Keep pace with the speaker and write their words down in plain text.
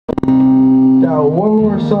got one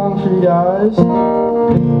more song for you guys.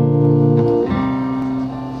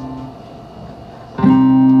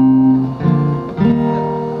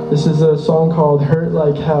 This is a song called Hurt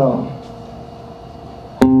Like Hell.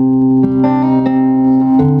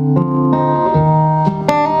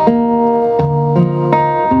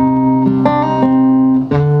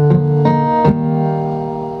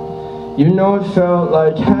 You know it felt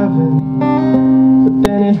like heaven, but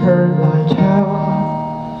then it hurt like hell.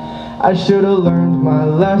 I should have learned my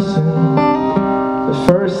lesson the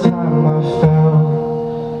first time I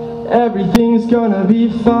fell. Everything's gonna be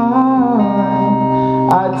fine,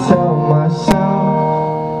 I tell myself.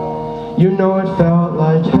 You know it felt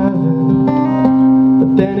like heaven,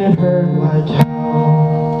 but then it hurt like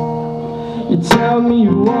hell. You tell me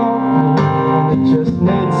you want me, and it just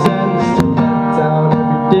made sense to let down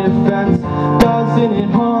every defense. Doesn't it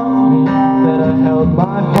haunt me that I held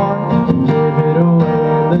my heart and gave it away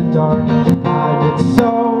in the dark? I get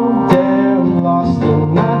so damn lost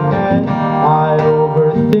in my head, I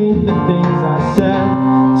overthink the things I said.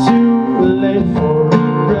 Too late for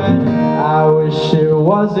regret, I wish it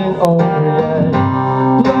wasn't over yet.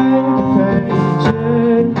 Blank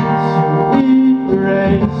pages, you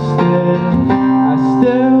erased it. I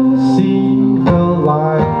still see the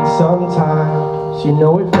line sometimes. You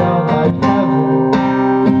know it felt like heaven,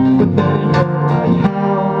 but then it hurt like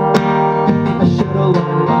hell. I should've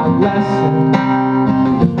learned my lesson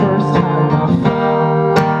the first time I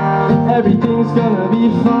fell. Everything's gonna be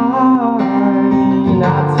fine, I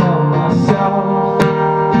tell myself.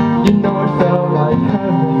 You know it felt like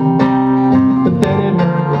heaven, but then it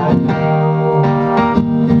hurt like hell.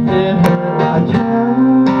 It hurt like hell.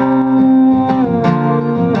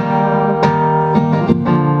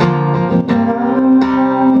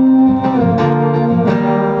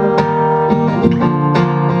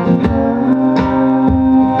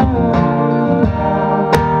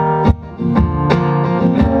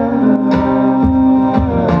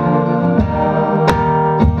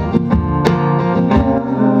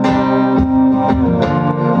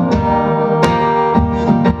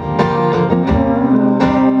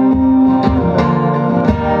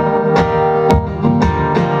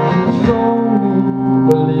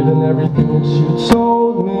 Everything that you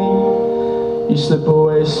told me, you slip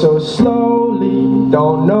away so slowly.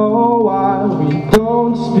 Don't know why we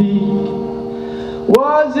don't speak.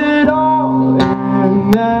 Was it all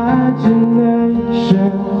imagination?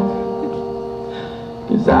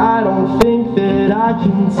 'Cause I don't think that I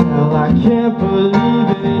can tell. I can't believe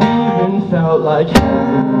it even felt like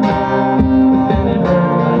heaven, but then it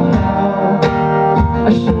hurt like hell. I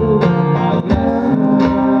should've learned my lesson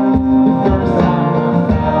the first time I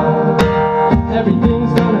fell.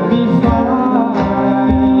 Everything's gonna be fine,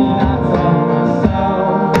 I tell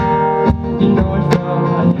myself. You know it felt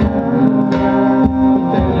like hell, but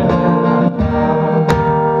then it hurt like hell.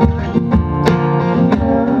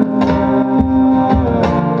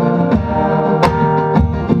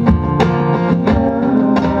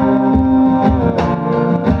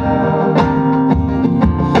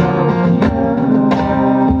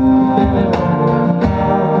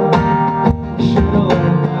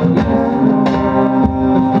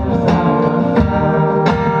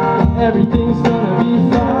 Everything's gonna be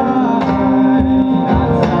fine, I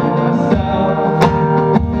tell myself.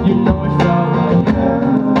 You know it felt like hell,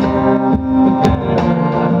 but then it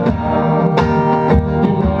hurt like hell.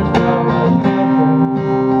 You know it felt like heaven,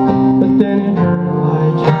 but then it hurt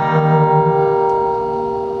like hell.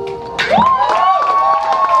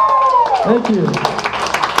 Thank you.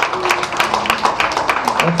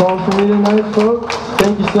 That's all for me tonight, folks.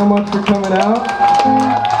 Thank you so much for coming out.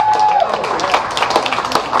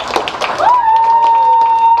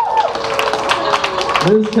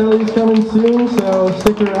 Liz Kelly's coming soon, so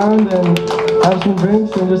stick around and have some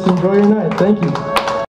drinks and just enjoy your night. Thank you.